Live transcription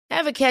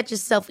Ever catch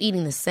yourself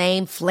eating the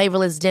same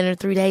flavorless dinner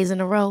 3 days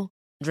in a row?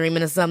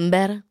 Dreaming of something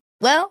better?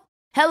 Well,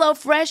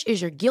 HelloFresh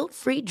is your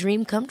guilt-free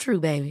dream come true,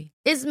 baby.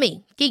 It's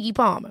me, Keke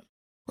Palmer.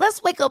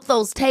 Let's wake up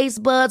those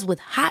taste buds with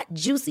hot,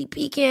 juicy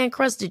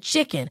pecan-crusted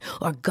chicken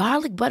or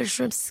garlic butter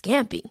shrimp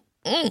scampi.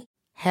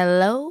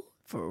 Hello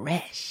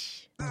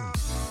Fresh.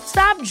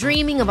 Stop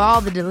dreaming of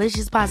all the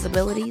delicious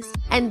possibilities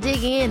and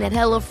dig in at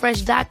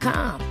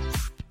HelloFresh.com.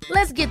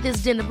 Let's get this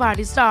dinner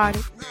party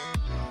started.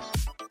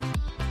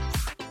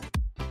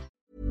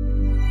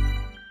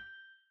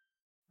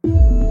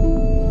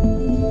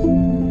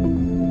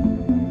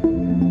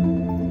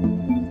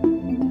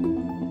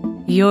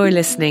 You're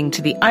listening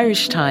to the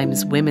Irish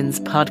Times Women's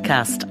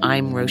Podcast.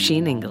 I'm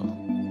Roisin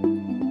Ingle.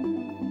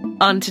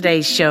 On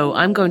today's show,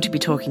 I'm going to be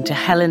talking to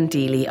Helen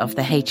Deely of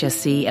the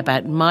HSE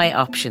about My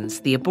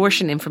Options, the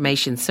abortion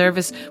information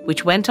service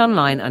which went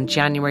online on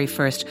January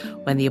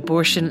 1st when the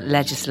abortion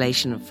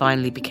legislation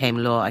finally became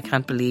law. I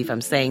can't believe I'm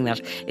saying that.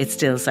 It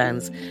still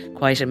sounds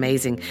quite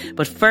amazing.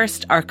 But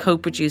first, our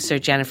co-producer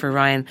Jennifer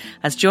Ryan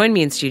has joined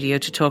me in studio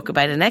to talk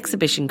about an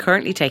exhibition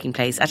currently taking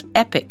place at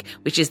EPIC,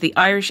 which is the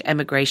Irish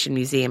Emigration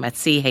Museum at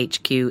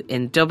CHQ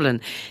in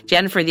Dublin.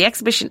 Jennifer, the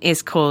exhibition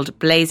is called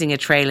Blazing a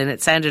Trail and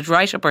it sounded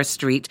right up our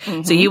street.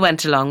 Mm-hmm. So you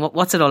went along.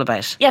 What's it all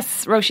about?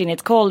 Yes, Roisin,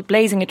 it's called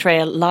Blazing a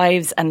Trail,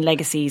 Lives and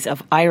Legacies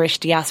of Irish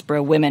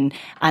Diaspora Women.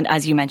 And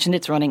as you mentioned,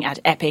 it's running at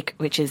EPIC,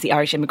 which is the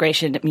Irish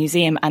Immigration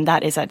Museum, and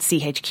that is at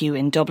CHQ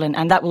in Dublin.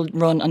 And that will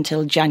run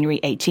until January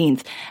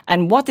 18th.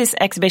 And what this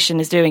exhibition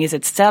is doing is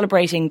it's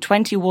celebrating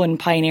 21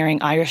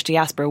 pioneering Irish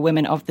diaspora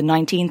women of the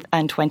 19th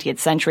and 20th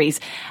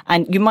centuries.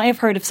 And you might have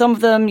heard of some of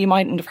them, you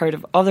mightn't have heard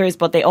of others,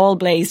 but they all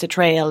blazed a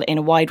trail in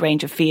a wide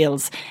range of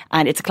fields.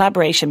 And it's a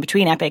collaboration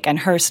between EPIC and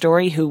Her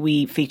Story, who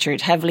we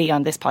featured heavily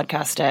on this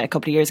podcast a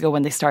couple of years ago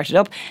when they started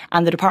up,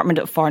 and the Department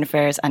of Foreign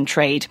Affairs and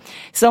Trade.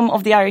 Some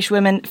of the Irish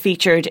women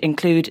featured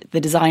include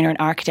the designer and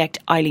architect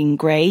Eileen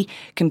Gray,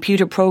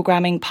 computer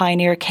programming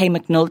pioneer Kay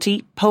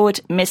McNulty, poet,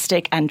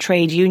 mystic and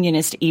trade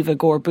unionist Eva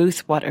Gore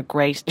Booth. What a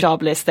great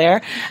job list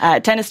there.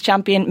 Tennis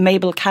champion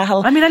Mabel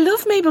Cahill. I mean, I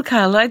love Mabel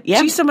Cahill.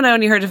 She's someone I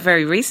only heard of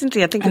very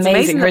recently. I think it's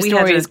amazing. Her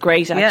story is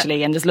great,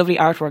 actually, and there's lovely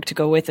artwork to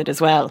go with it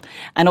as well.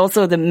 And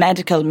also the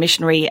medical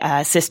missionary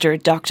sister,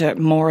 Dr.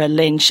 Maura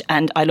Lynch,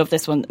 and I love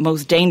this one,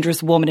 Most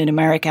Dangerous Woman in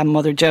America,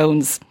 Mother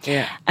Jones.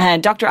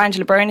 And Dr.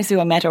 Angela Byrnes, who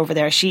I met over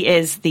there, she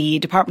is the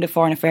Department of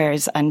Foreign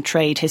Affairs and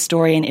Trade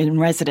historian in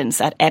residence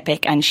at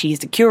EPIC, and she's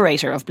the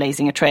curator of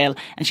Blazing a Trail,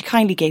 and she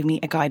kindly gave me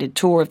a guided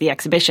tour of the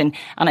exhibition.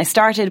 And I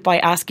started by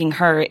asking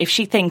her if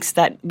she thinks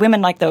that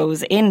women like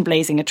those in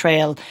Blazing a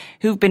Trail,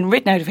 who've been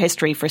written out of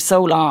history for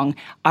so long,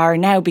 are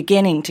now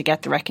beginning to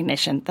get the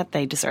recognition that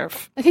they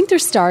deserve. I think they're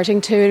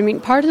starting to. I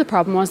mean, part of the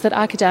problem was that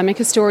academic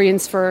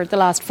historians for the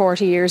last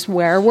 40 years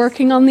were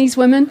working on these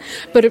women,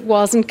 but it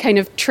wasn't kind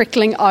of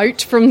trickling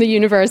out from the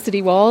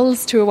university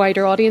walls to a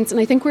wider audience. And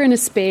I think we're in a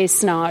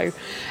space now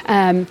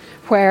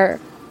where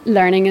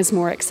learning is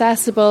more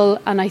accessible,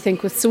 and I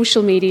think with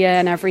social media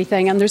and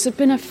everything, and there's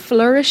been a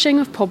flourishing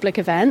of public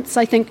events,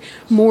 I think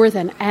more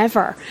than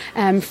ever,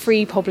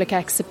 free public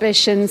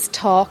exhibitions,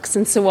 talks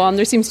and so on.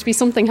 There seems to be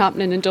something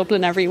happening in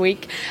Dublin every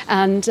week,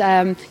 and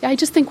I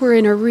just think we're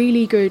in a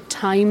really good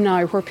time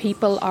now where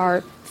people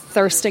are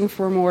thirsting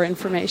for more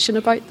information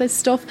about this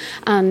stuff,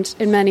 and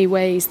in many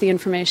ways the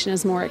information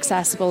is more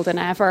accessible than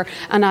ever,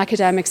 and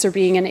academics are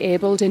being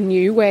enabled in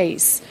new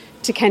ways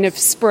to kind of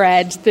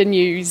spread the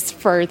news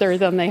further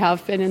than they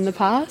have been in the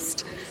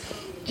past.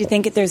 Do you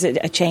think there's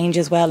a change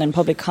as well in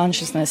public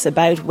consciousness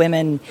about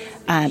women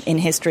in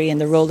history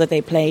and the role that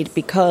they played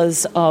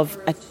because of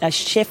a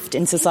shift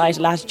in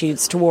societal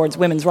attitudes towards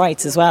women's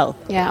rights as well?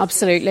 Yeah,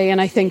 absolutely.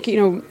 And I think,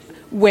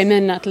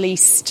 women at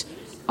least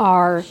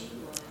are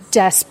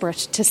desperate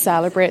to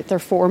celebrate their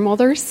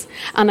foremothers,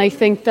 and I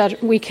think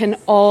that we can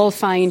all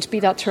find,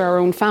 be that through our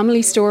own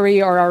family story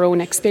or our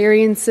own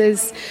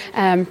experiences,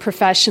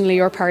 professionally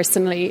or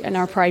personally in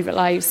our private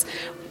lives,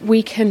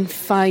 we can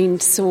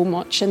find so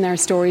much in their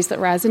stories that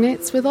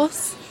resonates with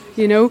us.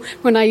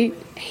 When I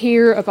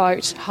hear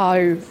about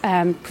how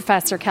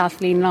Professor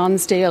Kathleen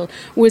Lonsdale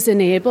was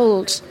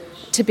enabled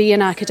to be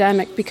an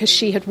academic because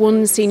she had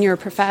one senior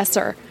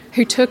professor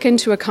who took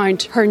into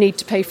account her need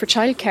to pay for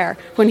childcare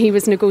when he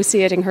was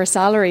negotiating her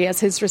salary as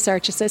his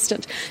research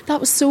assistant. That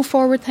was so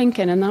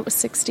forward-thinking, and that was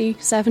 60,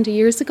 70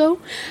 years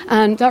ago.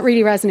 And that really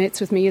resonates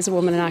with me as a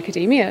woman in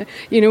academia.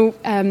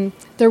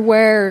 There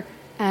were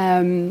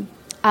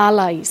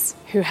allies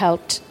who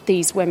helped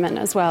these women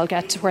as well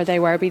get to where they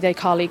were, be they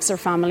colleagues or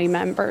family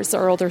members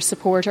or other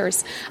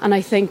supporters. And I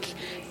think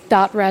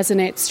that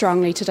resonates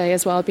strongly today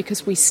as well,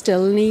 because we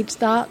still need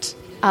that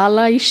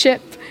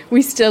allyship.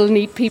 We still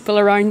need people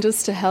around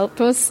us to help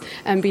us,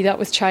 and be that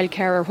with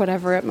childcare or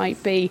whatever it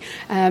might be.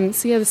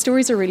 The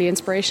stories are really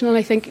inspirational.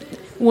 I think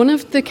one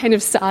of the kind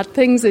of sad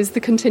things is the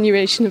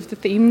continuation of the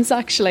themes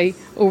actually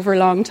over a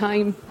long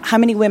time. How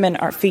many women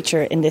are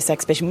featured in this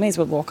exhibition? We may as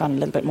well walk on a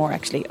little bit more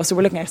actually. So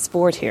we're looking at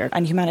sport here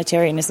and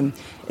humanitarianism.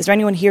 Is there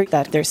anyone here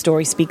that their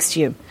story speaks to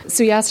you?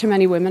 So you asked how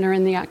many women are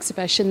in the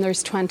exhibition.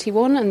 There's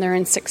 21 and they're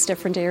in 6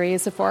 different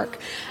areas of work.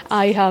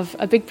 I have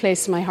a big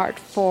place in my heart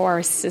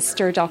for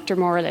Sister Dr.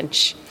 Maura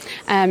Lynch.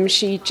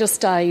 She just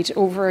died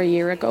over a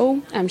year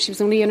ago. She was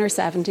only in her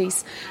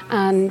 70s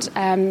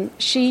and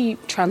she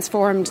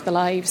transformed the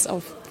lives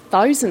of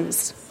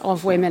thousands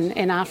of women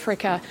in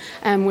Africa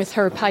with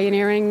her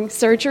pioneering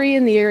surgery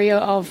in the area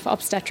of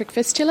obstetric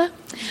fistula.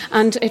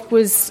 And it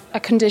was a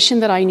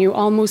condition that I knew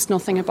almost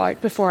nothing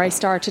about before I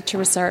started to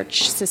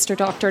research Sister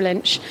Dr.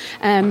 Lynch.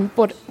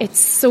 But it's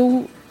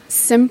so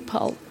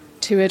simple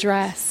to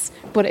address,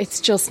 but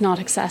it's just not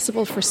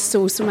accessible for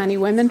so many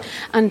women.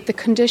 And the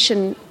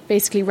condition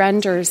basically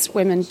renders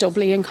women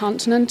doubly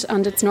incontinent,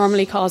 and it's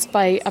normally caused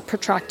by a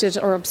protracted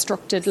or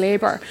obstructed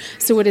labour.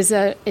 So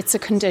it's a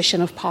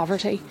condition of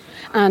poverty,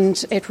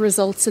 and it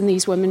results in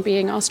these women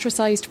being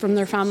ostracised from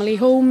their family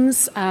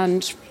homes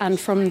and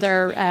from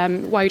their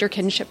wider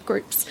kinship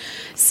groups.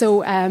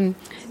 So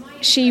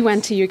she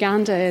went to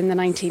Uganda in the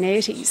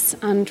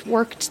 1980s and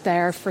worked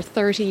there for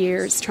 30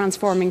 years,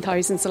 transforming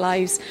thousands of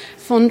lives,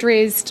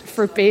 fundraised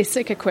for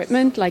basic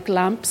equipment like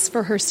lamps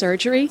for her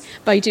surgery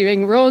by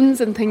doing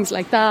runs and things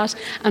like that,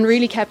 and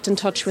really kept in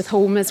touch with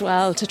home as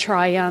well to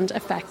try and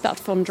effect that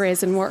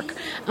fundraising work.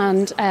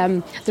 And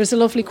there's a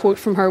lovely quote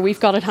from her.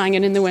 We've got it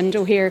hanging in the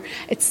window here.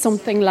 It's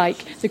something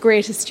like, the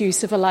greatest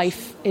use of a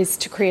life is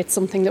to create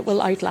something that will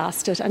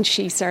outlast it, and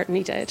she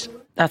certainly did.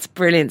 That's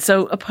brilliant.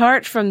 So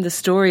apart from the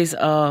stories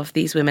of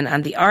these women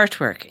and the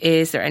artwork,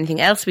 is there anything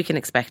else we can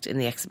expect in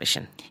the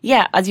exhibition?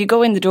 Yeah, as you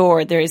go in the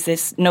door, there is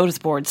this notice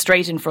board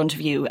straight in front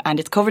of you, and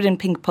it's covered in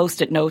pink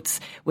post-it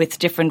notes with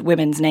different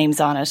women's names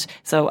on it.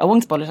 So I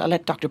won't spoil it. I'll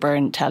let Dr.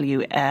 Byrne tell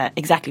you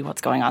exactly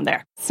what's going on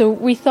there. So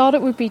we thought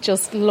it would be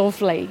just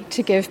lovely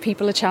to give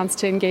people a chance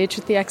to engage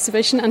with the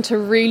exhibition and to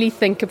really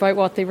think about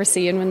what they were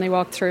seeing when they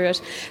walked through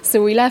it.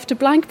 So we left a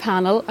blank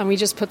panel and we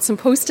just put some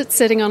post-its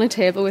sitting on a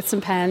table with some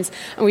pens,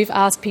 and we've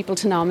asked people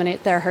to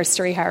nominate their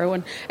history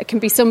heroine. It can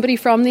be somebody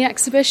from the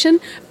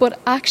exhibition, but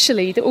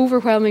actually the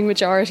overwhelming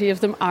majority of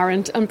them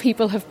aren't, and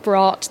people have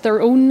brought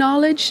their own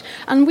knowledge,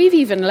 and we've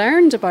even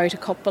learned about a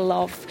couple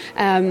of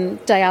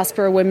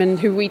diaspora women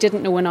who we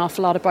didn't know an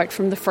awful lot about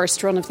from the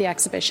first run of the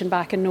exhibition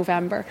back in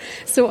November.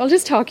 So I'll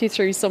just talk you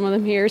through some of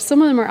them here.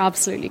 Some of them are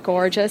absolutely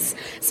gorgeous.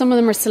 Some of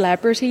them are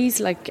celebrities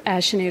like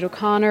Sinead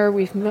O'Connor.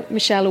 We've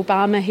Michelle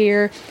Obama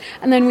here.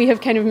 And then we have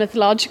kind of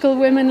mythological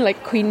women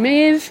like Queen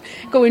Maeve.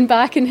 Going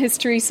back in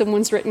history,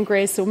 someone's written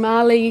Grace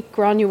O'Malley.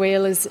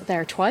 Granuaile is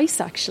there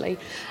twice, actually.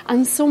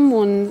 And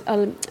someone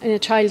in a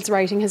child's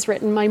writing has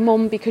written My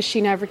Mum because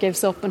she never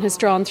gives up, and has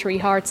drawn 3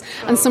 hearts.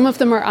 And some of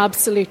them are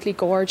absolutely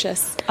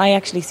gorgeous. I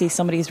actually see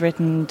somebody's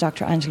written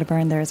Dr. Angela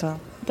Byrne there as well.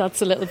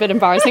 That's a little bit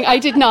embarrassing. I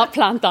did not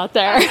plant that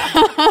there.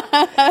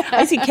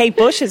 I see Kate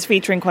Bush is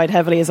featuring quite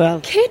heavily as well.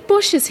 Kate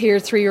Bush is here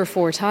 3 or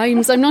 4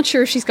 times. I'm not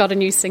sure if she's got a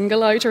new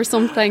single out or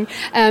something.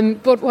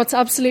 But what's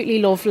absolutely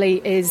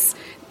lovely is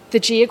the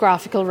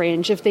geographical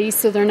range of these.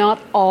 So they're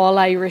not all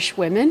Irish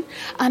women.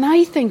 And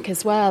I think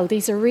as well,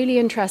 these are really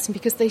interesting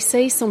because they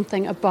say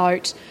something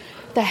about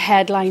the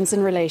headlines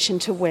in relation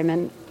to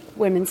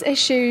women's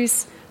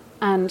issues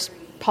and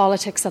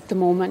politics at the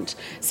moment.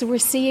 So we're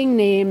seeing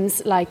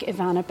names like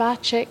Ivana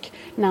Bacik,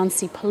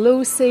 Nancy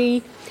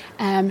Pelosi,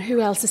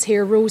 who else is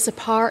here? Rosa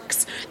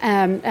Parks,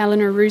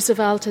 Eleanor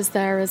Roosevelt is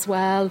there as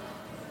well.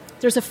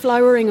 There's a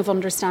flowering of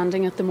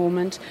understanding at the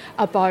moment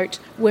about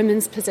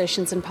women's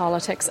positions in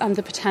politics and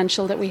the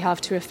potential that we have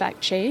to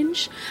effect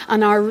change,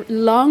 and our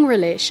long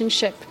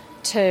relationship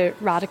to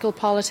radical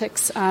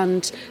politics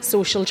and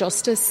social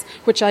justice,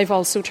 which I've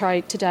also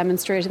tried to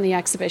demonstrate in the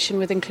exhibition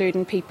with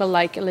including people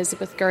like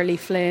Elizabeth Gurley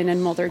Flynn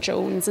and Mother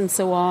Jones and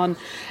so on.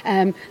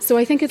 So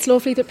I think it's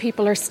lovely that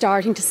people are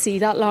starting to see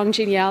that long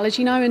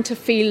genealogy now and to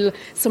feel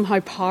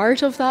somehow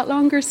part of that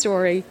longer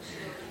story.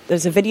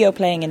 There's a video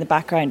playing in the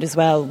background as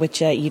well, which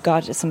you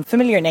got some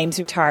familiar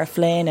names, Tara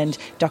Flynn and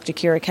Dr.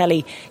 Ciara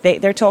Kelly.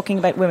 They're talking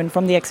about women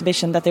from the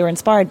exhibition that they were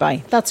inspired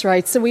by. That's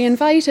right. So we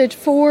invited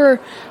 4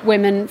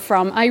 women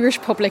from Irish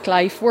public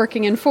life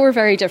working in 4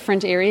 very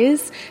different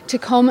areas to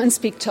come and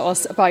speak to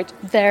us about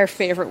their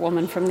favourite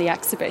woman from the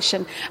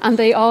exhibition. And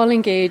they all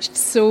engaged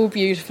so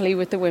beautifully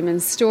with the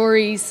women's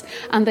stories,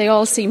 and they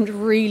all seemed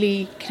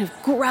really kind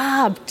of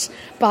grabbed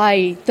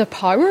by the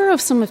power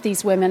of some of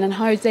these women and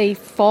how they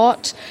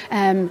fought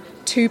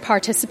to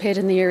participate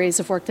in the areas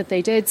of work that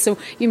they did. So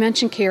you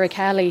mentioned Ciara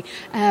Kelly.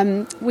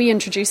 We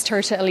introduced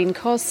her to Eileen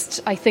Cust.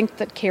 I think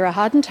that Ciara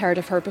hadn't heard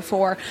of her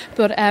before,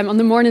 but on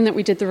the morning that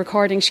we did the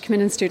recording, she came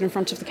in and stood in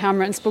front of the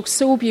camera and spoke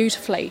so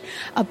beautifully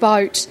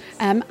about,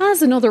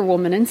 as another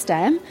woman in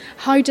STEM,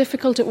 how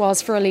difficult it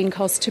was for Eileen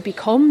Cust to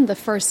become the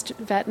first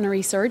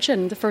veterinary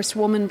surgeon, the first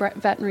woman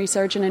veterinary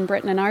surgeon in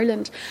Britain and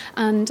Ireland.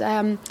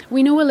 And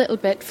we know a little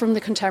bit from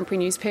the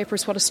contemporary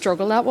newspapers what a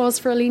struggle that was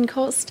for Eileen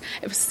Cust.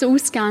 It was so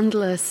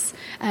scandalous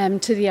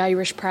threats to the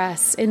Irish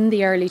press in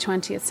the early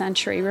 20th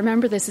century.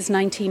 Remember, this is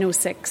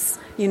 1906.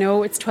 You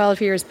know, it's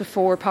 12 years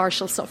before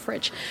partial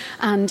suffrage.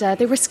 And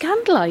they were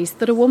scandalised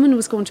that a woman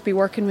was going to be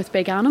working with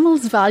big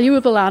animals,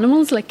 valuable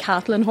animals like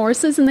cattle and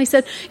horses. And they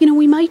said, you know,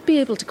 we might be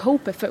able to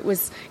cope if it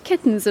was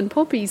kittens and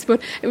puppies.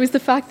 But it was the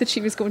fact that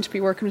she was going to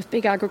be working with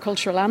big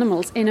agricultural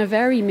animals in a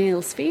very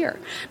male sphere.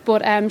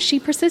 But she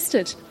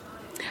persisted.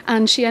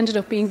 And she ended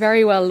up being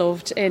very well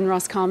loved in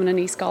Roscommon and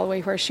East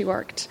Galway, where she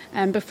worked.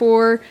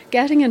 Before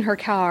getting in her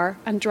car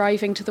and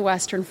driving to the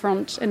Western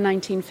Front in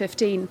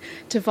 1915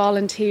 to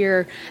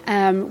volunteer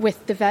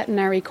with the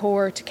Veterinary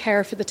Corps to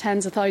care for the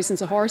tens of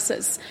thousands of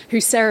horses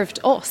who served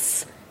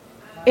us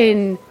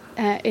in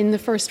the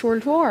First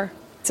World War.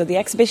 So the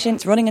exhibition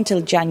is running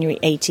until January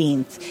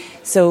 18th.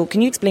 So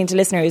can you explain to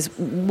listeners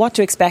what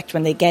to expect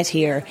when they get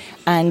here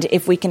and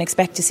if we can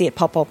expect to see it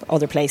pop up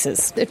other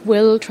places? It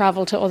will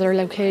travel to other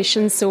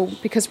locations. So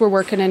because we're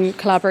working in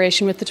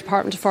collaboration with the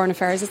Department of Foreign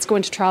Affairs, it's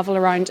going to travel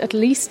around at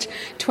least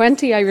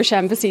 20 Irish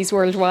embassies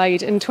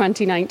worldwide in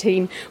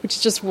 2019, which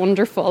is just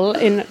wonderful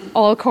in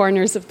all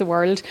corners of the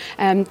world.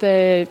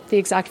 The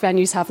exact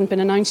venues haven't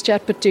been announced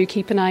yet, but do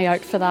keep an eye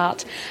out for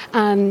that.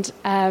 And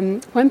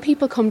when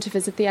people come to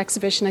visit the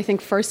exhibition, I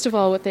think first of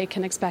all what they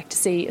can expect to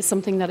see is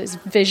something that is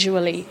visually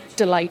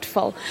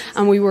delightful.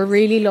 And we were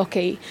really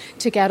lucky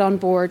to get on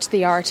board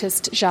the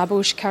artist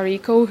Jabush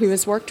Kariko, who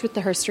has worked with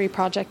the Herstory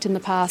Project in the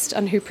past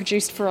and who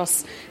produced for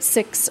us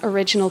 6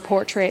 original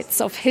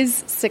portraits of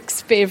his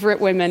 6 favourite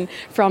women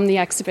from the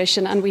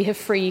exhibition. And we have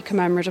free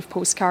commemorative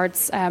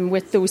postcards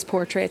with those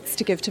portraits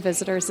to give to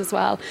visitors as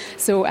well.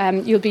 So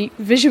you'll be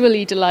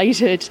visually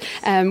delighted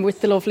with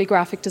the lovely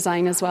graphic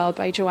design as well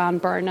by Joanne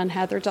Byrne and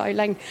Heather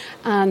Dowling.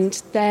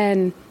 And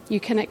then you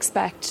can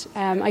expect,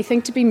 I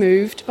think, to be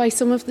moved by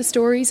some of the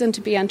stories and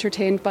to be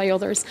entertained by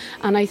others.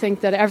 And I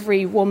think that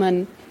every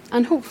woman,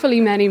 and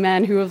hopefully many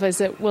men who will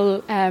visit,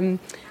 will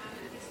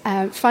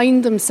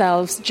find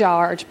themselves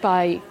jarred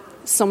by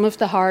some of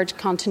the hard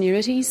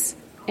continuities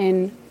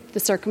in the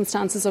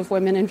circumstances of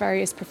women in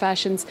various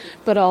professions,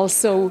 but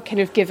also kind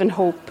of given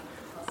hope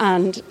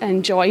and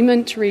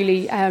enjoyment,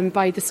 really,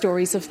 by the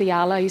stories of the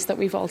allies that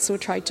we've also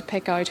tried to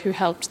pick out who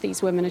helped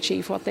these women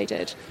achieve what they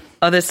did.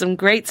 Oh, there's some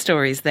great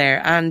stories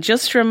there. And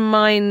just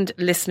remind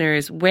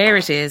listeners where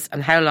it is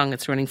and how long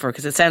it's running for,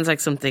 because it sounds like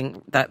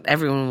something that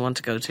everyone will want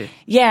to go to.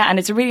 Yeah, and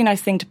it's a really nice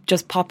thing to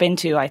just pop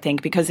into, I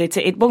think, because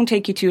it won't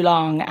take you too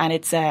long, and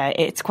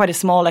it's quite a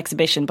small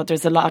exhibition, but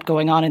there's a lot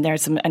going on in there.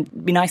 And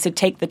it'd be nice to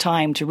take the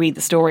time to read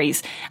the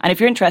stories. And if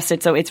you're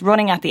interested, so it's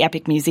running at the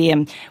Epic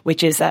Museum,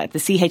 which is at the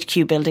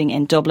CHQ building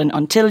in Dublin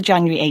until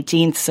January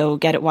 18th, so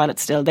get it while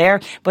it's still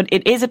there. But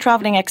it is a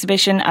travelling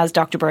exhibition, as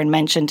Dr. Byrne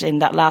mentioned in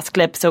that last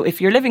clip. So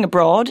if you're living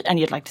abroad and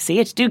you'd like to see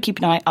it, do keep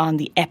an eye on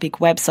the Epic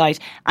website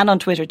and on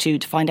Twitter too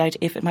to find out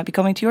if it might be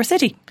coming to your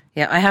city.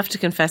 Yeah, I have to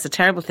confess a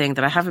terrible thing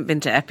that I haven't been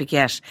to Epic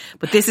yet,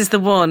 but this is the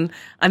one,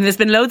 and there's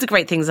been loads of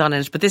great things on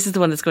it, but this is the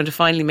one that's going to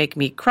finally make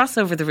me cross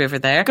over the river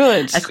there.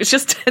 Good. It's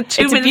just 2 minutes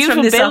from this It's a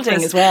beautiful building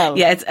office as well.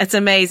 Yeah, it's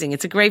amazing.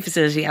 It's a great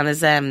facility, and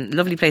there's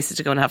lovely places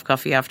to go and have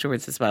coffee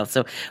afterwards as well.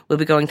 So we'll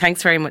be going.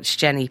 Thanks very much,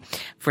 Jenny,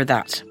 for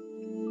that.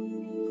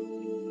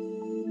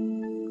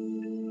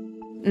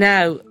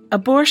 Now,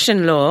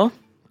 abortion law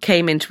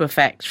came into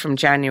effect from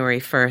January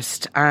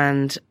 1st,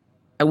 and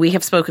we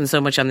have spoken so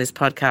much on this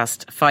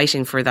podcast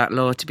fighting for that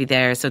law to be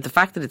there. So the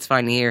fact that it's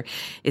finally here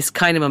is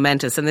kind of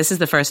momentous. And this is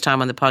the first time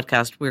on the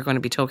podcast we're going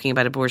to be talking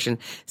about abortion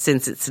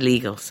since it's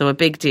legal. So a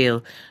big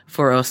deal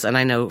for us, and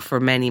I know for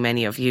many,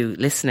 many of you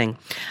listening.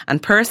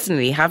 And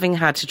personally, having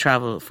had to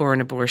travel for an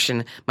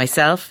abortion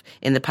myself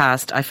in the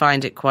past, I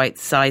find it quite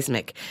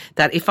seismic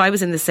that if I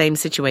was in the same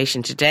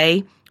situation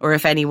today, or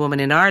if any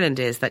woman in Ireland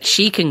is, that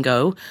she can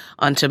go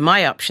onto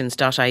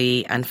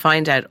myoptions.ie and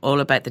find out all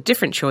about the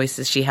different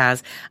choices she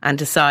has and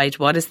decide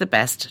what is the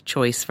best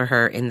choice for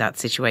her in that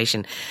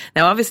situation.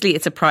 Now, obviously,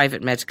 it's a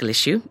private medical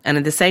issue. And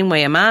in the same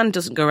way a man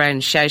doesn't go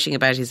around shouting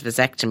about his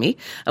vasectomy,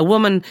 a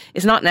woman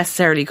is not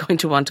necessarily going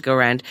to want to go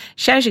around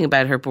shouting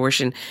about her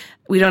abortion.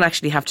 We don't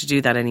actually have to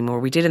do that anymore.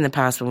 We did in the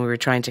past when we were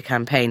trying to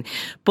campaign.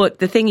 But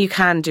the thing you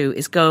can do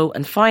is go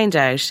and find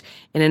out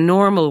in a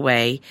normal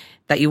way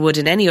that you would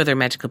in any other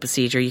medical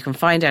procedure. You can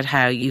find out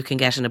how you can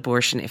get an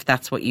abortion if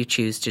that's what you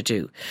choose to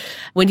do.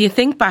 When you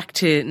think back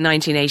to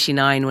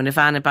 1989, when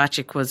Ivana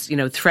Bacik was,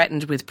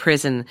 threatened with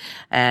prison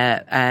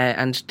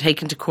and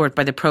taken to court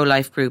by the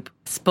pro-life group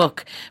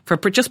SPUC for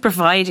just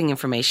providing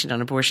information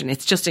on abortion,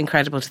 it's just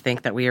incredible to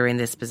think that we are in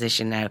this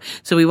position now.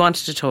 So we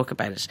wanted to talk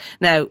about it.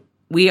 Now,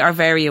 we are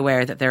very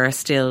aware that there are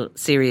still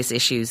serious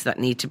issues that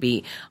need to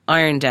be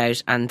ironed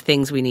out and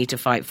things we need to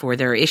fight for.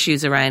 There are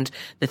issues around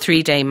the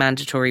 3-day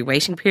mandatory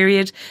waiting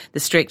period, the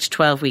strict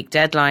 12-week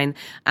deadline,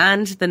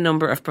 and the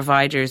number of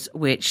providers,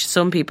 which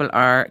some people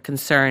are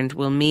concerned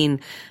will mean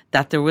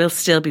that there will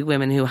still be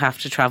women who have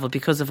to travel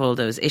because of all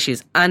those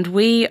issues. And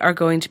we are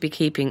going to be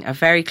keeping a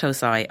very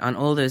close eye on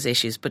all those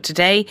issues. But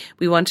today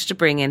we wanted to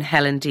bring in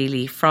Helen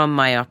Deely from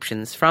My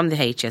Options, from the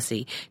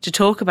HSE, to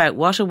talk about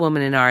what a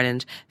woman in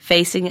Ireland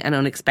facing an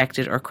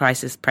unexpected or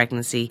crisis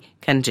pregnancy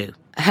can do.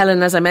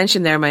 Helen, as I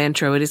mentioned there in my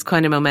intro, it is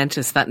kind of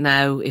momentous that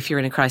now, if you're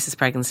in a crisis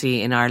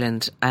pregnancy in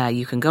Ireland,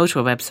 you can go to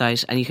a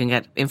website and you can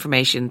get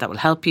information that will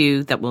help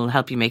you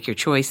make your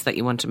choice that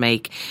you want to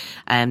make,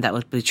 and that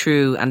will be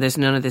true. And there's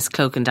none of this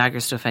cloak and dagger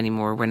stuff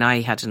anymore. When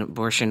I had an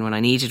abortion, when I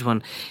needed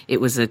one,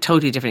 it was a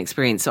totally different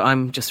experience. So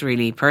I'm just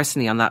really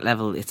personally on that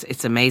level,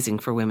 it's amazing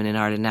for women in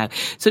Ireland now.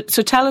 So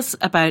tell us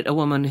about a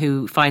woman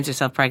who finds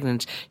herself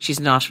pregnant. She's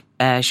not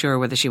sure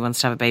whether she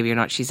wants to have a baby or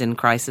not. She's in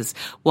crisis.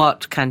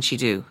 What can she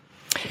do?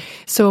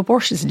 So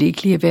abortion is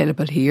legally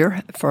available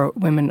here for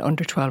women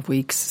under 12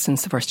 weeks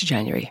since the 1st of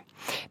January.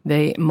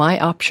 The My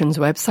Options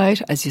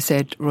website, as you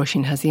said,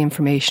 Roisin, has the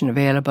information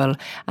available,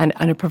 and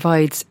it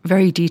provides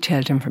very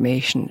detailed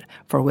information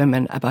for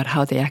women about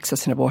how they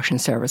access an abortion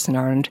service in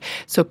Ireland.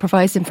 So it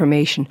provides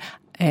information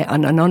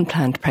on an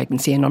unplanned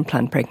pregnancy and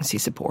unplanned pregnancy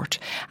support.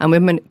 And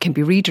women can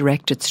be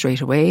redirected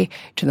straight away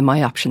to the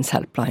My Options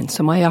helpline.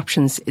 So My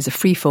Options is a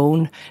free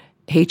phone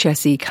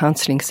HSE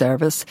counselling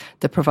service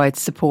that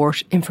provides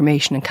support,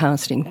 information and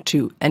counselling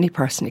to any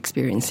person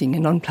experiencing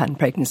an unplanned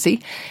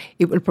pregnancy.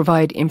 It will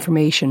provide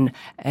information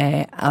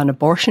on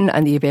abortion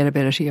and the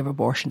availability of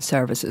abortion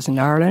services in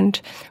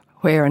Ireland,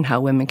 where and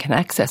how women can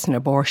access an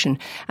abortion.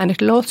 And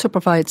it will also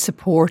provide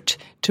support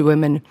to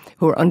women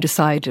who are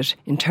undecided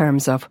in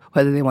terms of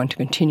whether they want to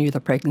continue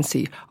their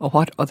pregnancy or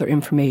what other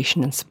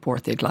information and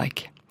support they'd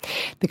like.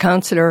 The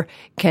counsellor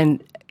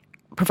can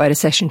provide a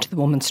session to the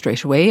woman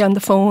straight away on the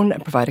phone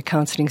and provide a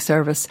counselling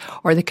service,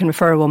 or they can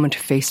refer a woman to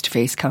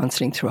face-to-face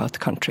counselling throughout the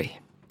country.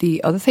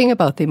 The other thing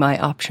about the My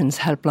Options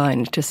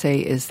helpline to say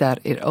is that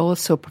it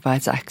also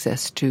provides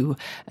access to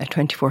a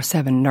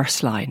 24/7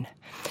 nurse line.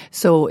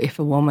 So if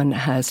a woman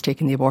has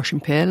taken the abortion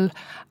pill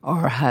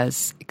or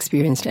has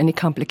experienced any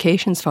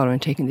complications following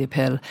taking the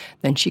pill,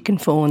 then she can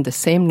phone the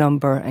same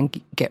number and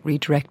get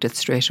redirected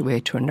straight away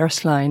to a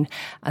nurse line,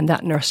 and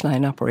that nurse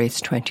line operates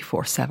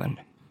 24/7.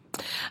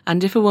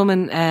 And if a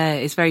woman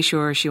is very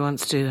sure she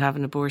wants to have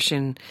an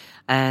abortion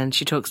and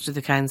she talks to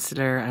the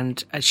counsellor,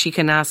 and she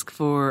can ask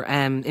for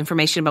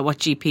information about what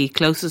GP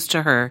closest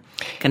to her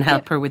can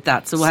help her with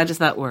that. So how does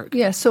that work?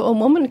 Yeah, so a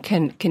woman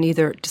can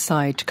either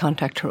decide to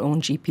contact her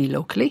own GP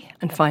locally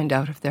and find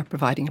out if they're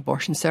providing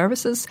abortion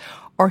services,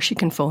 or she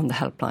can phone the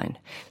helpline.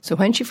 So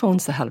when she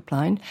phones the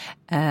helpline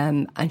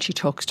and she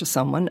talks to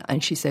someone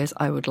and she says,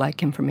 I would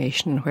like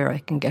information on where I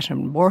can get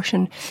an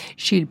abortion,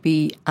 she'll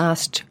be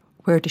asked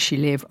where does she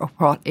live or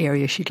what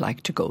area she'd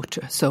like to go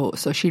to. So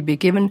she'll be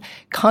given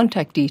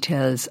contact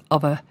details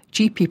of a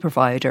GP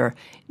provider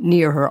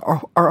near her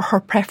or her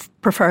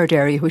preferred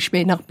area, which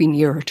may not be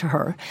nearer to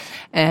her.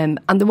 And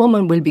the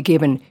woman will be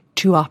given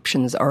 2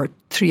 options or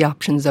 3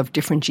 options of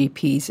different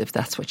GPs if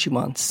that's what she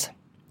wants.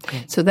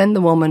 Okay. So then the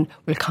woman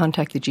will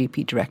contact the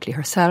GP directly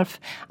herself,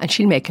 and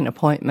she'll make an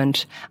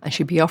appointment, and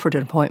she'll be offered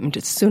an appointment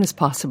as soon as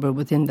possible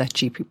within that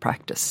GP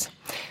practice.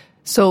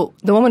 So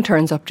the woman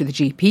turns up to the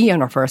GP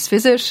on her first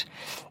visit.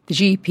 The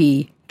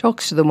GP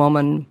talks to the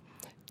woman,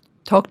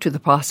 talks to the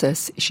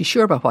process. Is she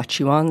sure about what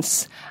she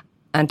wants?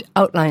 And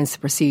outlines the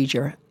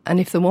procedure. And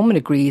if the woman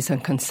agrees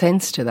and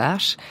consents to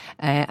that,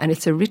 and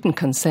it's a written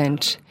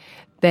consent,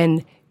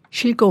 then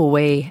she'll go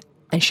away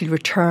and she'll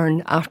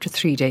return after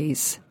 3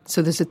 days.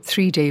 So there's a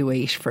 3-day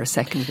wait for a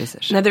second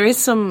visit. Now, there is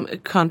some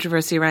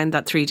controversy around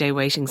that 3-day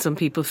waiting. Some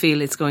people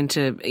feel it's going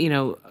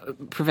to,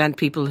 prevent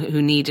people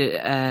who need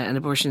an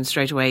abortion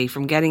straight away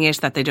from getting it,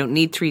 that they don't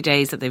need 3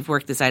 days, that they've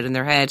worked this out in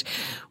their head.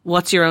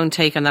 What's your own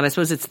take on that? I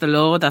suppose it's the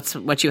law, that's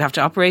what you have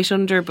to operate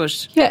under,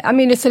 but... Yeah, I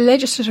mean, it's a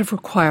legislative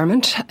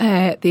requirement.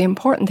 The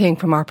important thing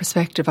from our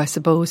perspective, I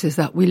suppose, is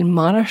that we'll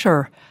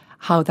monitor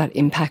how that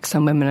impacts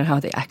on women and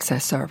how they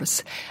access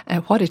service.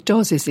 What it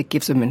does is it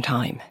gives women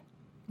time.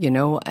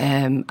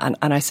 And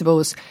I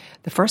suppose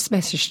the first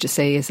message to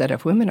say is that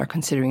if women are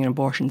considering an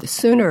abortion, the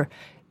sooner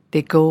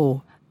they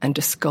go and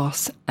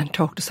discuss and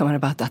talk to someone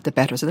about that, the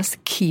better. So that's the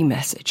key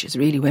message, is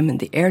really women,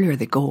 the earlier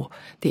they go,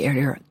 the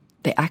earlier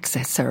they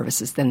access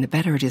services, then the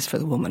better it is for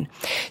the woman.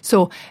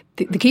 So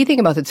the key thing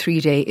about the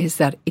 3-day is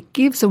that it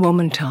gives a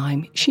woman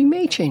time. She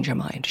may change her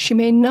mind. She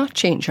may not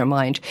change her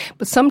mind.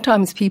 But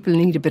sometimes people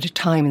need a bit of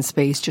time and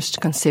space just to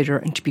consider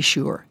and to be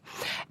sure.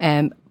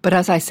 But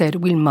as I said,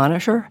 we'll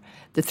monitor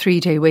the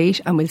 3-day wait,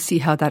 and we'll see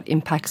how that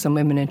impacts on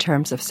women in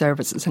terms of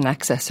services and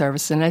access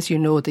services. And as you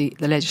know, the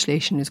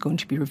legislation is going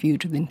to be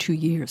reviewed within 2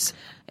 years.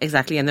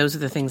 Exactly, and those are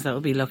the things that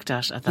will be looked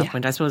at that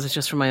point. I suppose it's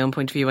just from my own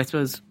point of view. I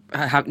suppose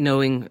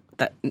knowing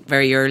that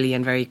very early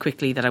and very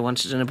quickly that I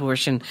wanted an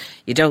abortion,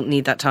 you don't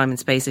need that time and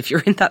space if you're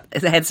in that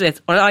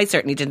headspace. Well, I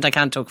certainly didn't. I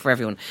can't talk for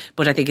everyone.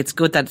 But I think it's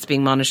good that it's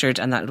being monitored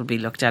and that it will be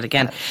looked at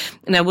again.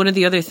 Yeah. Now, one of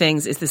the other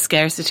things is the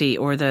scarcity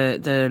or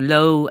the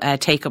low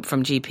take-up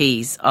from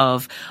GPs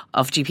of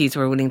GPs who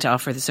are willing to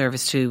offer the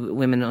service to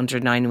women under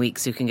 9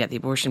 weeks who can get the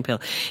abortion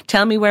pill.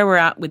 Tell me where we're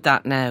at with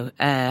that now.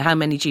 How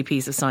many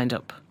GPs have signed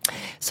up?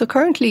 So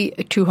currently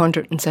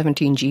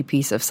 217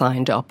 GPs have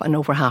signed up, and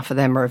over half of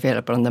them are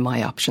available on the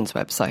My Options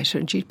website.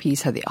 And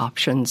GPs have the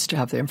options to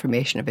have their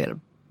information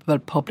available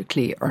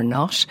publicly or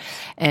not.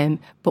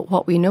 But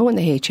what we know in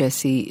the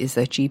HSE is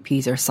that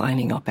GPs are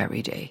signing up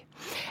every day.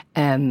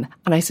 And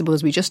I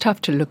suppose we just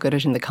have to look at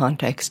it in the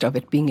context of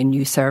it being a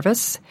new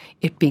service,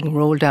 it being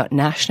rolled out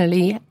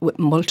nationally with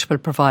multiple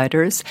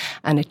providers,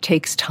 and it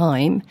takes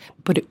time,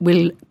 but it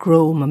will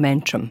grow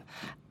momentum.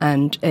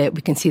 And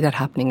we can see that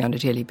happening on a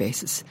daily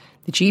basis.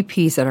 The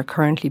GPs that are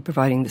currently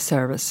providing the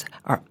service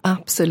are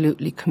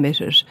absolutely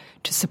committed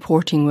to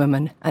supporting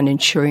women and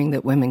ensuring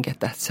that women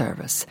get that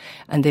service.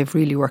 And they've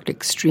really worked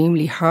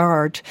extremely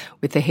hard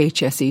with the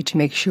HSE to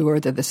make sure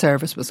that the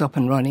service was up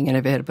and running and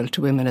available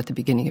to women at the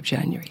beginning of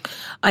January.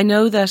 I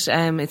know that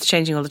it's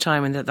changing all the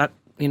time and that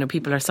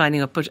people are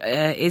signing up, but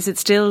is it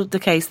still the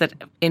case that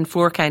in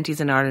 4 counties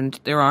in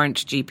Ireland there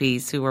aren't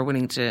GPs who are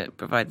willing to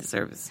provide the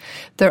service?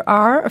 There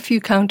are a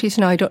few counties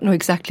now. I don't know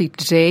exactly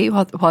today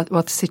what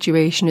the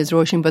situation is,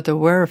 Roisin, but there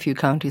were a few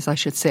counties, I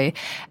should say,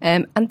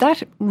 and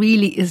that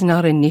really is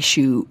not an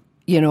issue,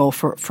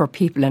 for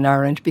people in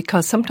Ireland,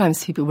 because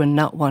sometimes people will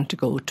not want to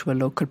go to a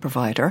local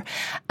provider,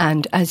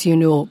 and as you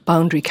know,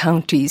 boundary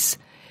counties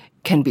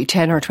can be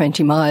 10 or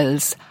 20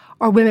 miles.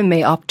 Or women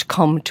may opt to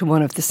come to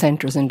one of the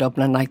centres in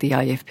Dublin, like the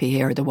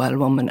IFPA or the Well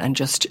Woman, and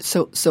just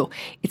so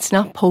it's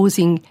not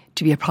posing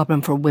to be a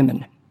problem for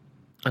women.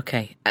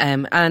 Okay,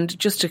 and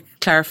just to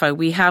clarify,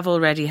 we have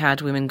already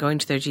had women going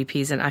to their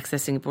GPs and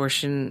accessing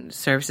abortion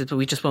services, but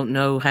we just won't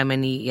know how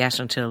many yet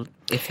until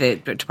if the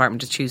department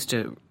does choose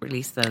to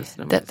release those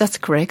numbers. That's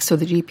correct. So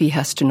the GP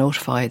has to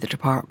notify the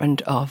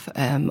department of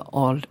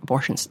all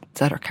abortions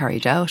that are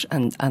carried out,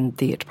 and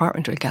the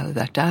department will gather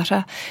that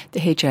data. The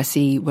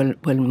HSE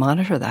will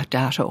monitor that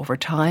data over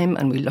time,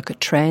 and we look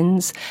at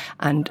trends,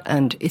 and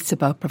it's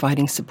about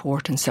providing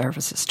support and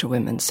services to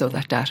women, so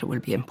that data will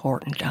be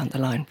important down the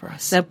line for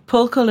us. Now,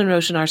 Paul Cullen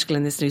wrote an article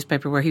in this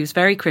newspaper where he was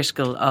very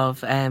critical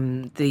of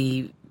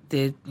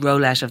the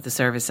rollout of the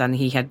service, and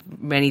he had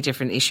many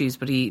different issues,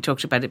 but he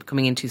talked about it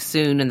coming in too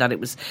soon and that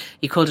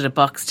he called it a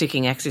box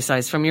ticking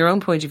exercise. From your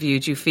own point of view,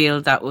 do you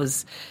feel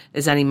is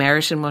any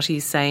merit in what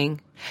he's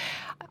saying?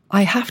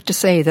 I have to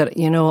say that,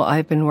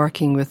 I've been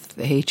working with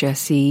the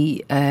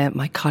HSE,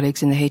 my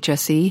colleagues in the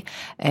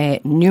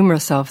HSE,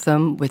 numerous of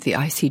them with the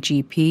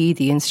ICGP,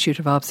 the Institute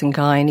of Obs and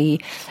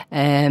Gynae,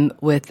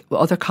 with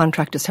other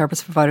contracted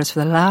service providers for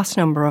the last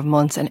number of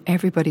months, and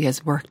everybody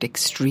has worked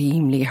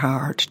extremely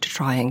hard to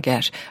try and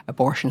get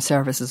abortion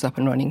services up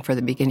and running for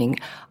the beginning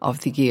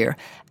of the year.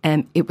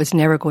 It was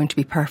never going to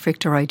be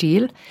perfect or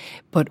ideal,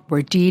 but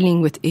we're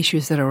dealing with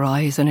issues that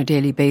arise on a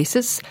daily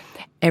basis.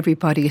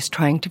 Everybody is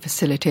trying to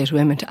facilitate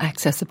women to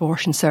access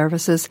abortion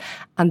services,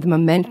 and the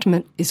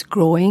momentum is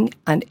growing,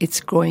 and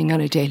it's growing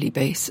on a daily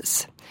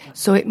basis.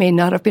 So it may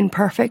not have been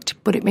perfect,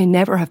 but it may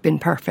never have been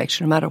perfect,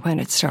 no matter when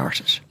it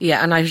started.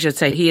 Yeah, and I should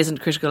say he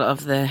isn't critical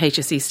of the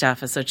HSE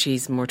staff as such.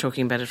 He's more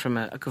talking about it from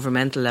a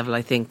governmental level,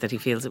 I think, that he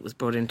feels it was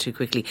brought in too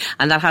quickly.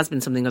 And that has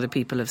been something other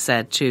people have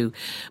said too.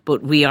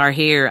 But we are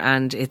here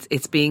and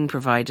it's being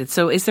provided.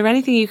 So is there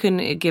anything you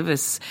can give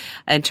us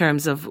in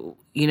terms of,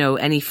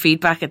 any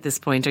feedback at this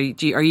point? Are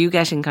you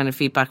getting kind of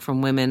feedback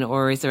from women,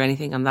 or is there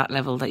anything on that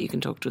level that you can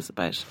talk to us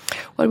about?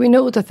 Well, we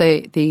know that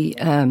the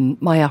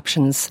My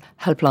Options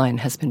helpline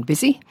has been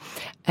busy,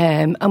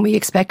 and we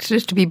expected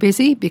it to be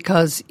busy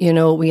because,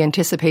 we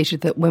anticipated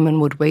that women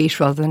would wait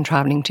rather than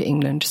travelling to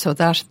England. So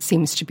that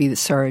seems to be the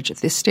surge at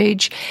this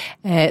stage.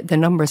 The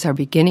numbers are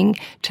beginning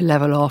to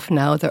level off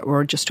now that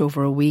we're just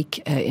over a week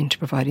into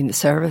providing the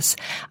service.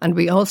 And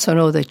we also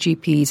know that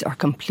GPs are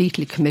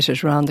completely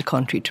committed around the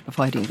country to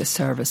providing the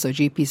service. So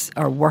GPs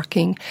are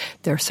working,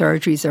 their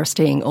surgeries are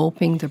staying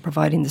open, they're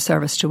providing the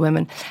service to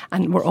women,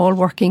 and we're all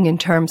working in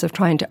terms of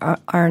trying to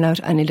iron out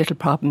any little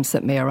problems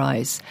that may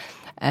arise.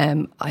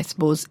 I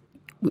suppose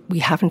we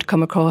haven't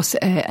come across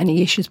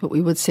any issues, but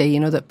we would say,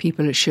 that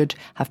people should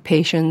have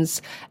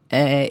patience.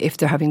 If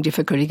they're having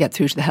difficulty get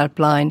through to the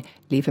helpline,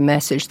 leave a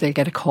message, they'll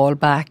get a call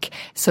back.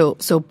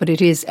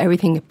 But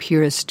everything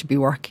appears to be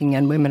working,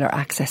 and women are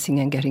accessing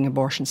and getting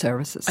abortion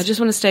services. I just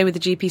want to stay with the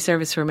GP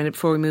service for a minute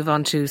before we move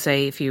on to,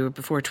 say, if you were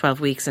before 12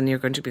 weeks and you're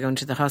going to be going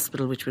to the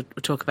hospital, which we'll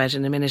talk about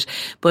in a minute.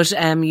 But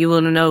you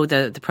will know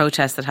the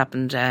protest that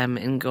happened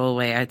in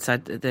Galway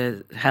outside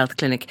the health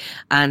clinic,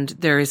 and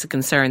there is a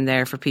concern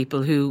there for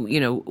people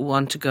who,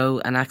 want to go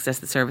and access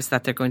the service,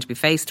 that they're going to be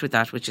faced with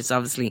that, which is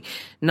obviously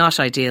not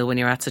ideal when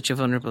you're at such a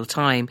vulnerable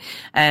time.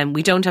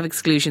 We don't have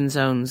exclusion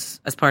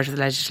zones as part of the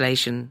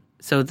legislation,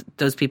 so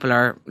those people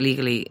are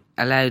legally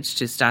allowed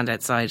to stand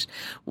outside.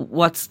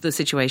 What's the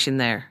situation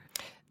there?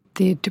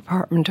 The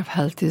Department of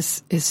Health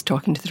is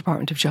talking to the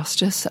Department of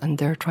Justice, and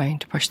they're trying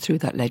to push through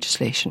that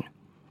legislation.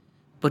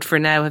 But for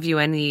now, have you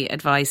any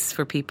advice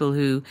for people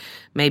who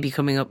may be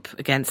coming up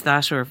against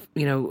that, or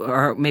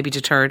or maybe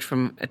deterred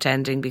from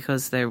attending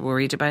because they're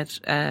worried about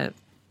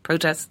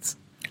protests?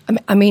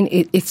 I mean,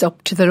 it's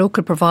up to the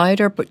local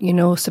provider, but,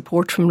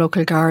 support from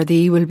local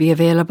Gardaí will be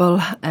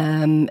available.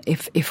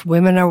 If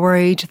women are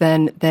worried,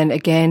 then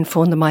again,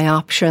 phone the My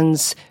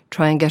Options,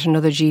 try and get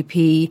another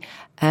GP.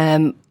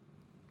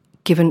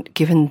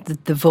 given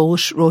the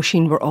vote,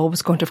 Roisin, we're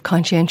always going to have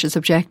conscientious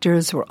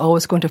objectors. We're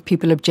always going to have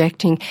people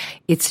objecting.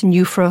 It's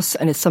new for us,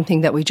 and it's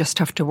something that we just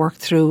have to work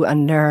through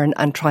and learn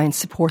and try and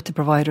support the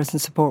providers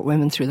and support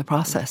women through the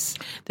process.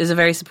 There's a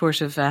very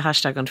supportive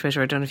hashtag on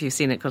Twitter, I don't know if you've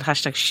seen it, called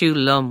hashtag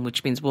 #ShúLum,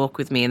 which means walk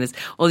with me. And there's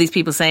all these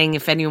people saying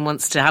if anyone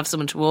wants to have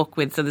someone to walk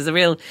with. So there's a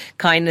real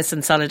kindness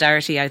and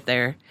solidarity out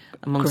there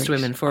amongst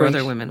women for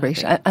other women.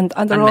 Great. And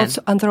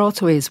there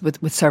also is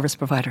with service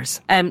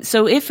providers.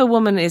 So if a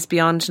woman is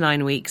beyond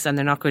 9 weeks and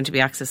they're not going to be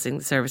accessing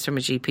the service from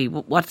a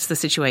GP, what's the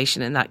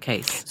situation in that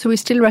case? So we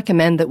still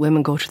recommend that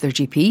women go to their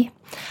GP,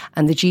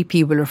 and the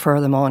GP will refer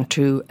them on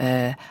to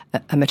a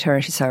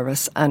maternity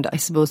service. And I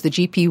suppose the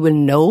GP will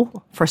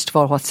know, first of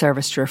all, what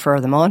service to refer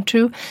them on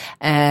to,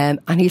 and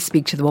he'll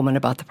speak to the woman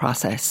about the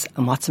process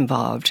and what's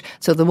involved.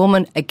 So the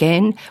woman,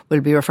 again,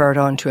 will be referred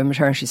on to a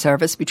maternity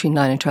service between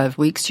 9 and 12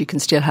 weeks. You can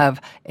still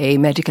have a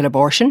medical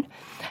abortion,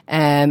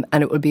 and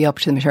it will be up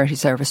to the maternity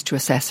service to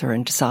assess her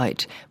and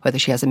decide whether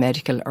she has a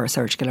medical or a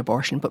surgical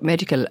abortion. But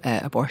medical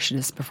abortion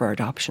is the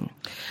preferred option.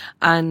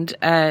 And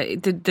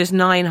there's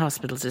 9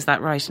 hospitals, is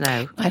that right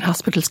now? 9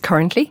 hospitals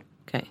currently.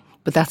 Okay.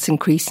 But that's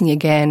increasing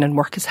again, and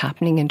work is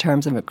happening in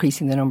terms of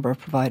increasing the number of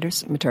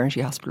providers, maternity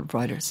hospital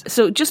providers.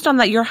 So just on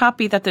that, you're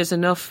happy that there's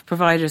enough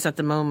providers at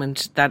the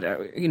moment that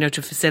are,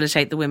 to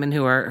facilitate the women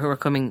who are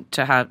coming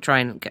to try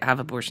and have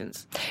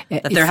abortions?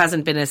 That there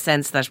hasn't been a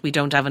sense that we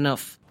don't have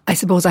enough? I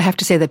suppose I have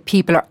to say that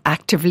people are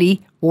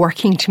actively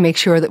working to make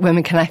sure that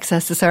women can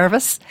access the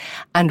service,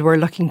 and we're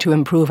looking to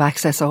improve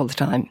access all the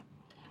time.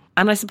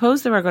 And I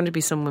suppose there are going to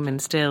be some women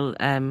still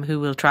who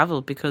will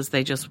travel because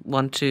they just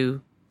want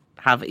to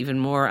have even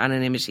more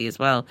anonymity as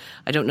well.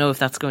 I don't know if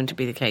that's going to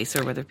be the case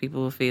or whether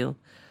people will feel...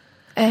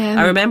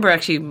 I remember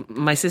actually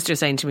my sister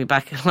saying to me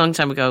back a long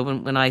time ago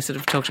when I sort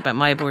of talked about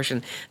my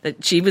abortion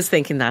that she was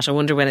thinking that, I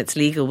wonder when it's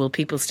legal, will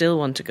people still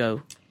want to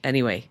go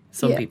anyway?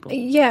 Some people.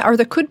 Yeah, or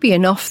there could be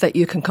enough that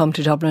you can come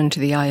to Dublin to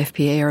the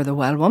IFPA or the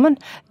Well Woman.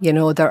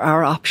 There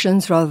are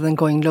options rather than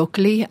going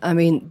locally. I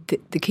mean,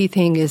 the key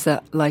thing is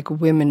that, like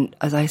women,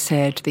 as I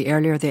said, the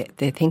earlier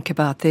they think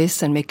about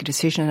this and make a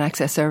decision and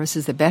access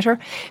services, the better.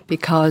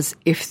 Because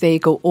if they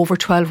go over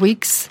 12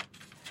 weeks,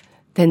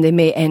 then they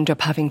may end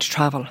up having to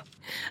travel.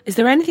 Is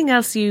there anything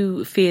else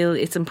you feel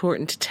it's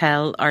important to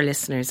tell our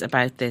listeners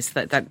about this,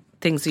 that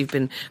things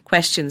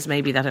questions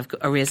maybe that have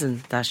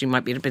arisen that you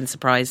might have been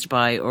surprised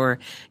by, or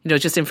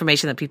just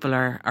information that people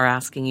are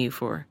asking you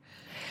for?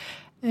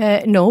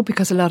 No,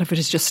 because a lot of it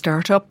is just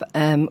start-up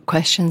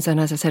questions, and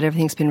as I said,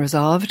 everything's been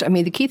resolved. I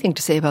mean, the key thing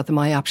to say about the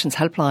My Options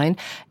helpline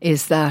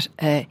is that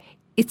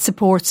it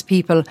supports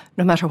people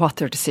no matter what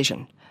their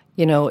decision.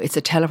 It's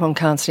a telephone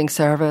counselling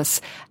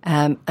service,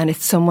 and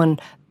it's someone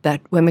that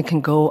women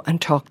can go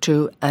and talk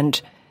to,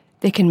 and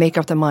they can make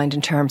up their mind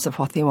in terms of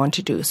what they want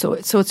to do. So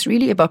it's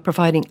really about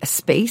providing a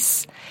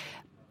space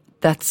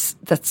that's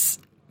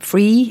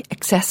free,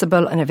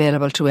 accessible and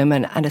available to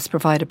women, and it's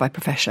provided by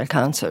professional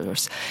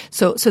counsellors.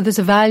 So there's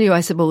a value,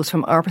 I suppose,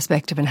 from our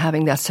perspective in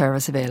having that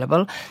service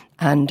available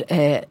and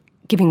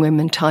giving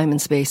women time and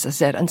space, as I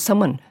said, and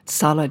someone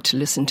solid to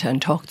listen to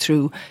and talk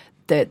through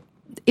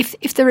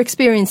if they're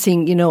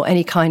experiencing,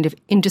 any kind of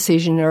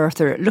indecision, or if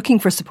they're looking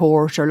for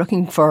support or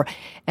looking for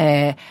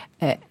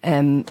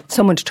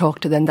someone to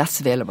talk to, then that's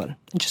available.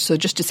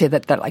 Just to say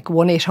that like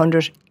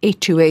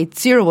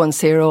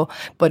 1-800-828-010,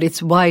 but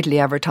it's widely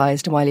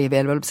advertised and widely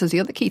available. So the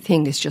other key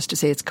thing is just to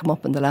say it's come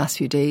up in the last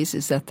few days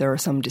is that there are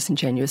some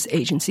disingenuous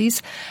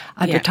agencies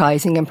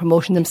advertising and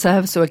promoting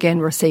themselves. So again,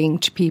 we're saying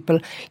to people,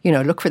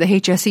 look for the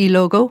HSE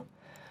logo.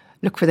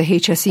 Look for the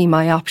HSE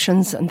My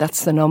Options, and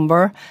that's the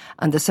number.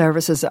 And the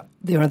services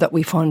that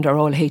we fund are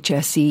all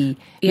HSE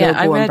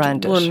logo and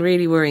branded. I read one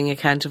really worrying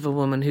account of a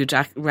woman who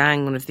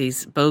rang one of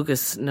these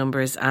bogus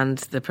numbers, and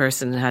the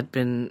person had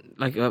been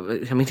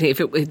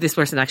if this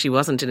person actually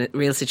wasn't in a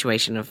real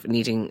situation of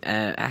needing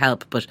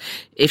help, but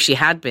if she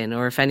had been,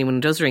 or if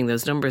anyone does ring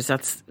those numbers,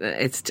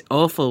 it's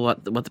awful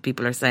what the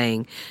people are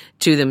saying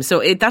to them.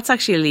 So that's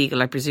actually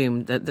illegal, I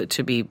presume, that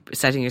to be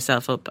setting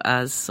yourself up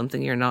as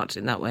something you're not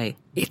in that way.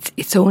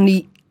 It's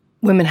only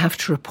women have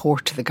to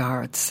report to the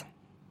guards.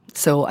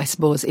 So I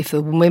suppose if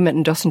a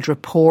woman doesn't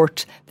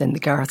report, then the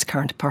guards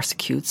can't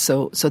prosecute.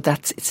 So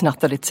it's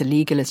not that it's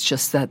illegal, it's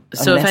just that...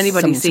 So if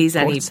anybody sees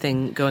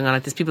anything going on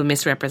like this, people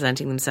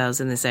misrepresenting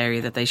themselves in this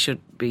area, that they should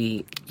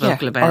be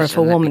vocal about it. Or if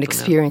a woman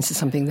experiences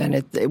something,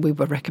 then we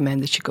would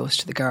recommend that she goes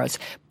to the guards.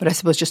 But I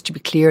suppose just to be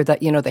clear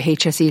that, the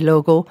HSE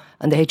logo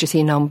and the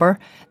HSE number,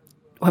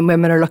 when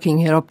women are looking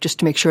it up, just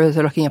to make sure that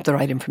they're looking up the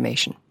right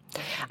information.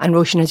 And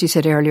Roisin, as you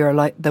said earlier,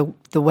 like the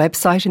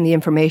website and the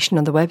information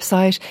on the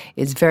website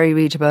is very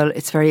readable,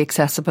 it's very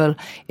accessible.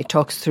 It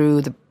talks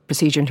through the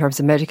procedure in terms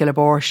of medical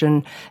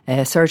abortion,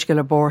 surgical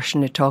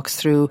abortion. It talks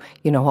through,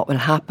 what will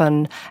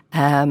happen.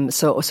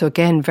 So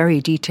again,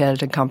 very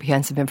detailed and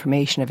comprehensive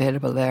information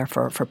available there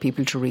for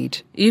people to read.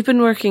 You've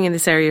been working in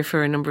this area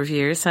for a number of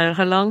years.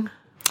 How long?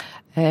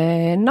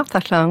 Not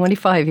that long, only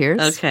 5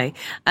 years. Okay.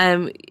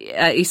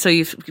 So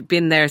you've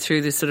been there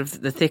through the sort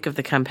of the thick of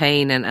the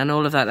campaign and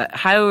all of that.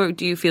 How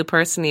do you feel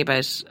personally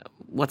about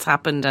what's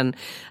happened and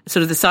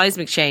sort of the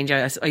seismic change.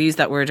 I used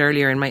that word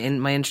earlier in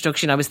my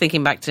introduction. I was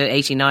thinking back to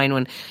 89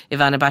 when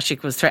Ivana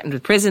Bacik was threatened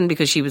with prison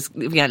because she was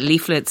giving out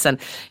leaflets, and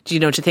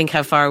to think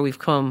how far we've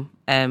come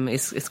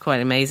is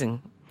quite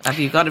amazing. Have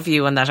you got a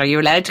view on that? Are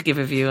you allowed to give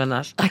a view on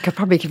that? I could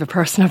probably give a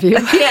personal view.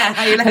 Yeah,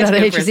 are you allowed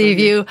to give a HSE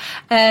view?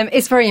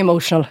 It's very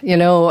emotional,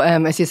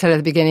 as you said at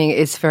the beginning,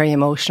 it's very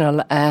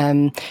emotional.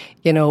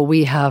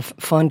 We have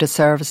funded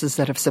services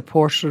that have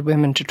supported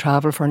women to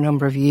travel for a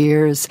number of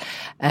years.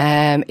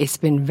 It's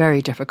been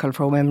very difficult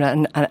for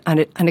women, and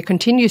it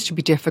continues to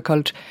be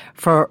difficult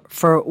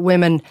for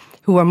women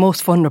who are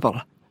most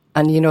vulnerable.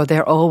 And,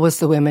 they're always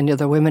the women.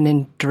 There are women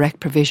in direct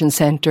provision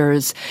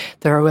centres.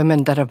 There are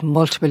women that have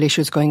multiple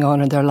issues going on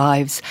in their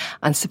lives.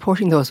 And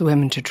supporting those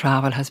women to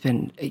travel has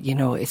been,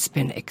 it's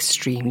been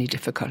extremely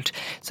difficult.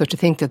 So to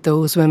think that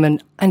those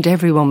women and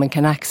every woman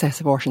can access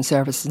abortion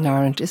services in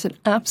Ireland is an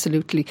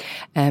absolutely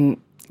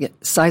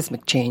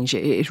seismic change.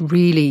 It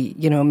really,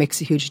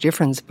 makes a huge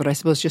difference. But I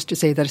suppose just to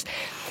say that,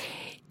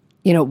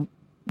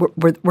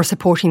 we're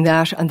supporting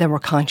that, and then we're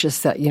conscious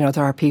that,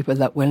 there are people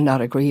that will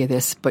not agree with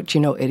this. But,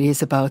 it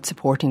is about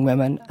supporting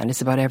women, and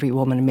it's about every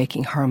woman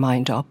making her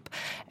mind up.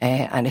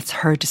 And it's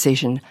her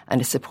decision,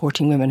 and it's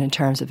supporting women in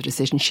terms of the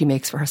decision she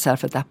makes for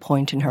herself at that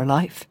point in her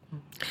life.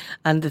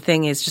 And the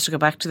thing is, just to go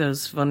back to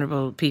those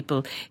vulnerable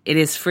people, it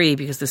is free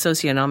because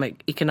the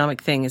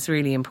economic thing is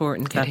really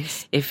important. That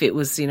if it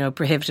was,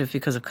 prohibitive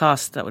because of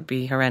cost, that would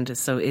be horrendous.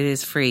 So it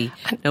is free.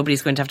 And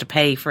nobody's going to have to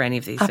pay for any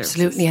of these services.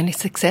 Absolutely. And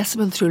it's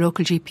accessible through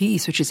local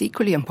GPs, which is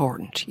equally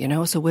important,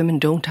 so women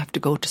don't have to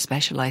go to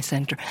specialised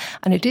centre.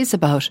 And it is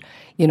about,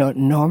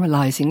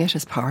 normalising it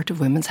as part of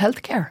women's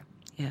healthcare.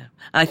 Yeah,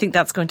 I think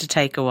that's going to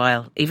take a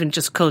while, even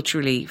just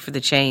culturally, for the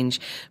change,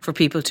 for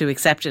people to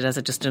accept it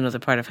as just another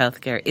part of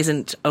healthcare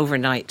isn't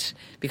overnight,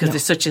 because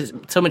there's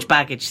so much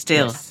baggage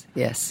still.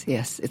 Yes,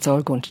 it's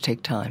all going to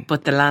take time.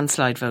 But the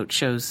landslide vote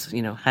shows,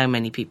 how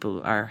many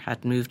people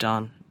had moved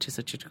on to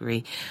such a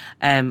degree.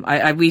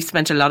 We've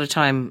spent a lot of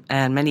time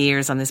and many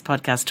years on this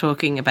podcast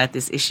talking about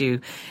this issue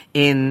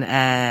in,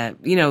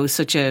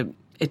 such a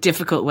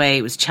difficult way.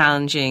 It was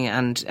challenging,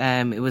 and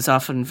it was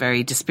often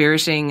very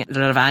dispiriting, a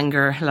lot of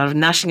anger, a lot of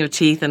gnashing of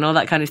teeth and all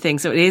that kind of thing.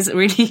 So it is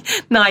really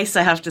nice,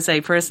 I have to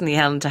say personally,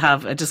 Helen, to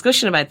have a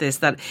discussion about this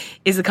that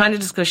is the kind of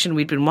discussion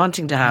we'd been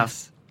wanting to have.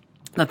 Yes.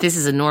 That this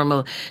is a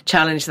normal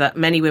challenge that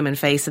many women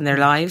face in their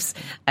lives,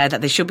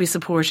 that they should be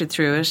supported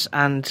through it,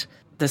 and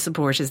the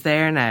support is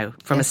there now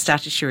from a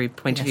statutory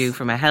point of view,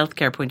 from a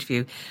healthcare point of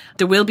view.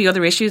 There will be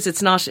other issues.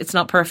 It's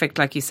not perfect,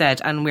 like you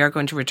said, and we are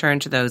going to return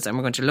to those, and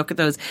we're going to look at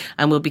those,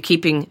 and we'll be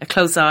keeping a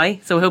close eye.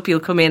 So I hope you'll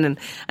come in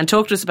and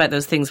talk to us about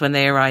those things when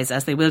they arise,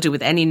 as they will do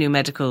with any new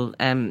medical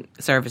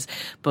service.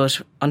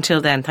 But until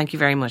then, thank you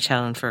very much,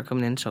 Helen, for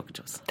coming in and talking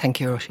to us. Thank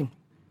you, Roisin.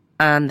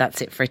 And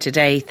that's it for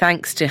today.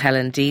 Thanks to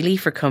Helen Deely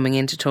for coming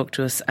in to talk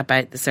to us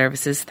about the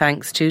services.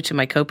 Thanks to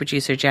my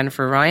co-producer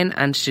Jennifer Ryan,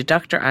 and to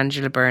Dr.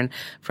 Angela Byrne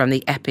from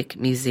the Epic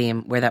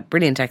Museum, where that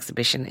brilliant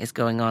exhibition is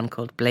going on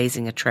called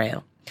Blazing a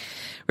Trail.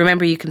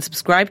 Remember, you can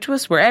subscribe to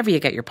us wherever you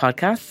get your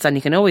podcasts, and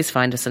you can always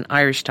find us on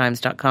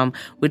irishtimes.com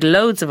with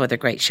loads of other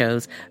great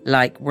shows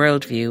like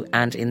Worldview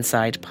and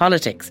Inside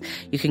Politics.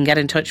 You can get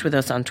in touch with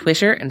us on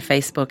Twitter and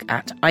Facebook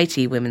at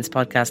IT Women's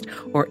Podcast,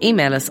 or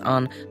email us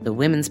on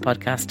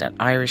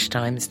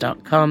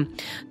thewomenspodcast@irishtimes.com.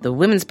 The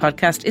Women's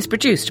Podcast is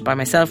produced by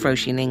myself,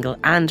 Roisin Ingle,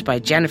 and by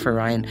Jennifer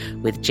Ryan,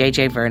 with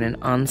JJ Vernon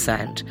on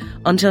sound.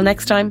 Until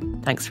next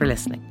time, thanks for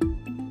listening.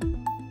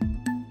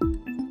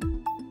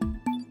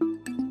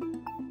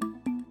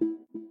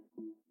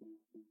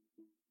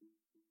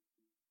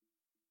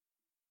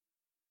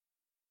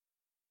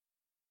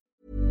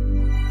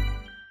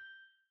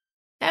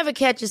 Ever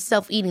catch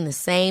yourself eating the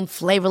same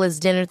flavorless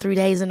dinner 3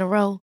 days in a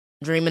row?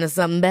 Dreaming of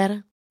something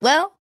better?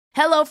 Well,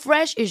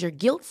 HelloFresh is your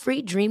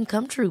guilt-free dream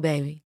come true,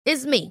 baby.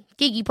 It's me,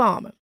 Keke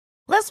Palmer.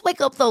 Let's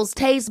wake up those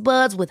taste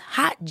buds with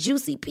hot,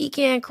 juicy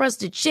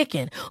pecan-crusted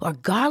chicken or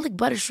garlic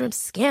butter shrimp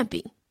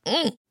scampi.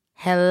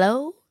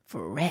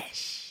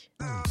 HelloFresh.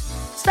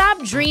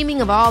 Stop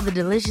dreaming of all the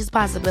delicious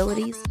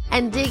possibilities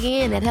and dig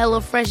in at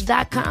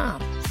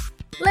HelloFresh.com.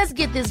 Let's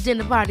get this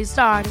dinner party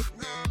started.